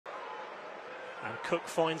And Cook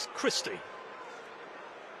finds Christie.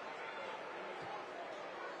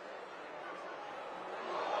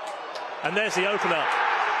 And there's the opener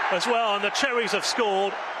as well, and the Cherries have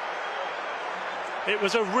scored. It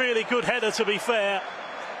was a really good header, to be fair.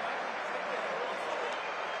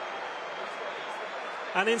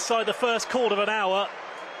 And inside the first quarter of an hour,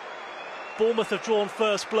 Bournemouth have drawn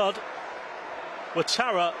first blood.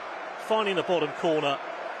 Ouattara finding the bottom corner.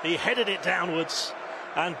 He headed it downwards,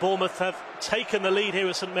 and Bournemouth have taken the lead here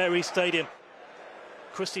at St Mary's Stadium.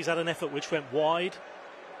 Christie's had an effort which went wide.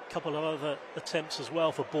 A couple of other attempts as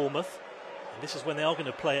well for Bournemouth. And this is when they are going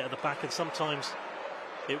to play it at the back, and sometimes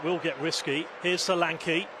it will get risky. Here's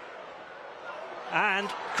Solanke. And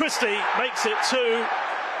Christie makes it two.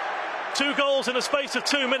 2 goals in the space of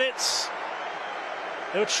 2 minutes.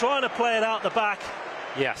 They were trying to play it out the back.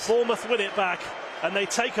 Yes. Bournemouth win it back, and they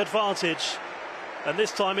take advantage. And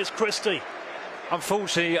this time it's Christie.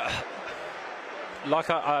 Unfortunately, like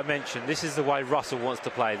I mentioned, this is the way Russell wants to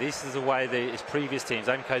play. This is the way his previous teams,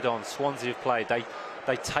 MK Dons, Swansea, have played.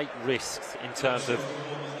 They take risks in terms of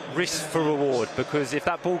risk for reward, because if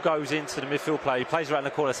that ball goes into the midfield player, he plays around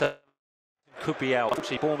the corner, so could be out.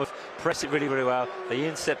 Actually, Bournemouth press it really, really well. They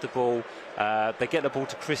intercept the ball. They get the ball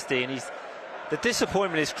to Christie, and the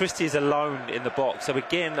disappointment is Christie is alone in the box. So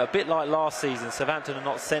again, a bit like last season, Southampton are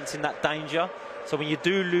not sensing that danger. So when you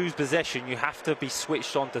do lose possession, you have to be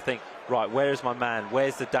switched on to think, right, where is my man?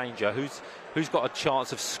 Where's the danger? Who's got a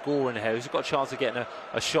chance of scoring here? Who's got a chance of getting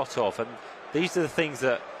a shot off? And these are the things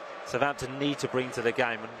that Southampton need to bring to the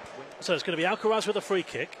game. So it's going to be Alcaraz with a free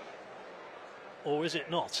kick. Or is it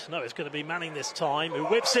not? No, it's going to be Manning this time, who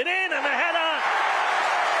whips it in, and a header!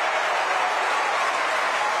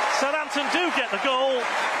 Southampton do get the goal.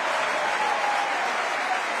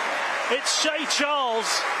 It's Shea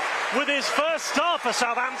Charles with his first start for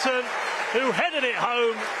Southampton, who headed it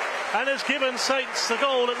home and has given Saints the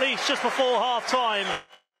goal at least just before half-time.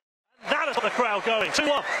 That has got the crowd going.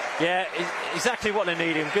 2-1. Yeah, exactly what they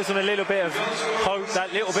need. Him gives them a little bit of hope,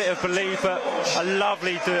 that little bit of belief, but a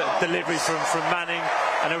lovely delivery from Manning,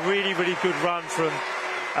 and a really, really good run from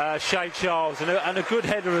Shea Charles, and a good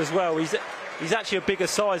header as well. He's actually a bigger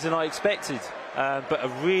size than I expected, but a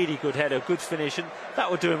really good header, good finish, and that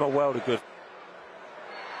will do him a world of good.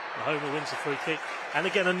 Homer wins the free kick, and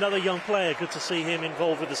again another young player. Good to see him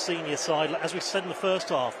involved with the senior side, as we said in the first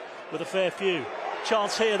half, with a fair few.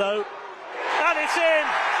 Chance here though, and it's in.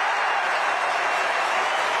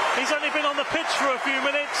 He's only been on the pitch for a few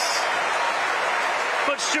minutes,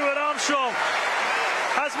 but Stuart Armstrong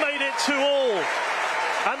has made it 2-2,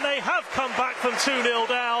 and they have come back from 2-0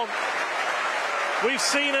 down. We've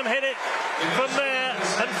seen him hit it from there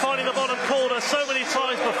and finding the bottom corner so many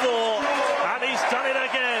times before, and he's done it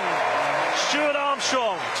again. Stuart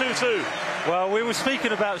Armstrong, 2-2. Well, we were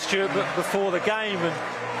speaking about Stuart before the game,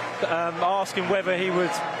 and asking whether he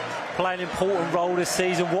would play an important role this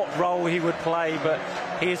season, what role he would play, but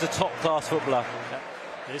he is a top-class footballer.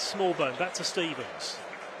 There's Smallbone, back to Stevens.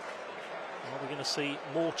 Are we going to see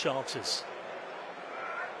more chances?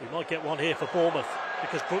 We might get one here for Bournemouth,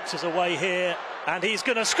 because Brooks is away here, and he's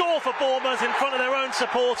going to score for Bournemouth in front of their own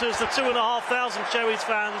supporters, the 2,500 Cherries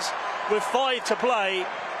fans, with 5 to play,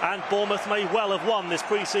 and Bournemouth may well have won this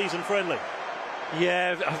pre-season friendly.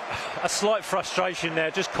 Yeah, a slight frustration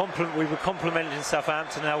there. We were complimenting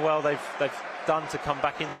Southampton how well they've done to come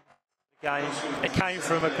back in the game. It came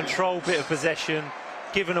from a controlled bit of possession,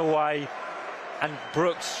 given away, and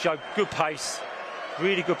Brooks showed good pace,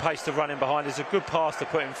 really good pace to run in behind. There's a good pass to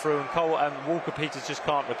put him through, and Walker-Peters just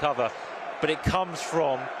can't recover. But it comes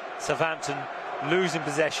from Southampton losing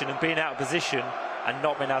possession and being out of position and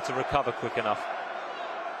not being able to recover quick enough.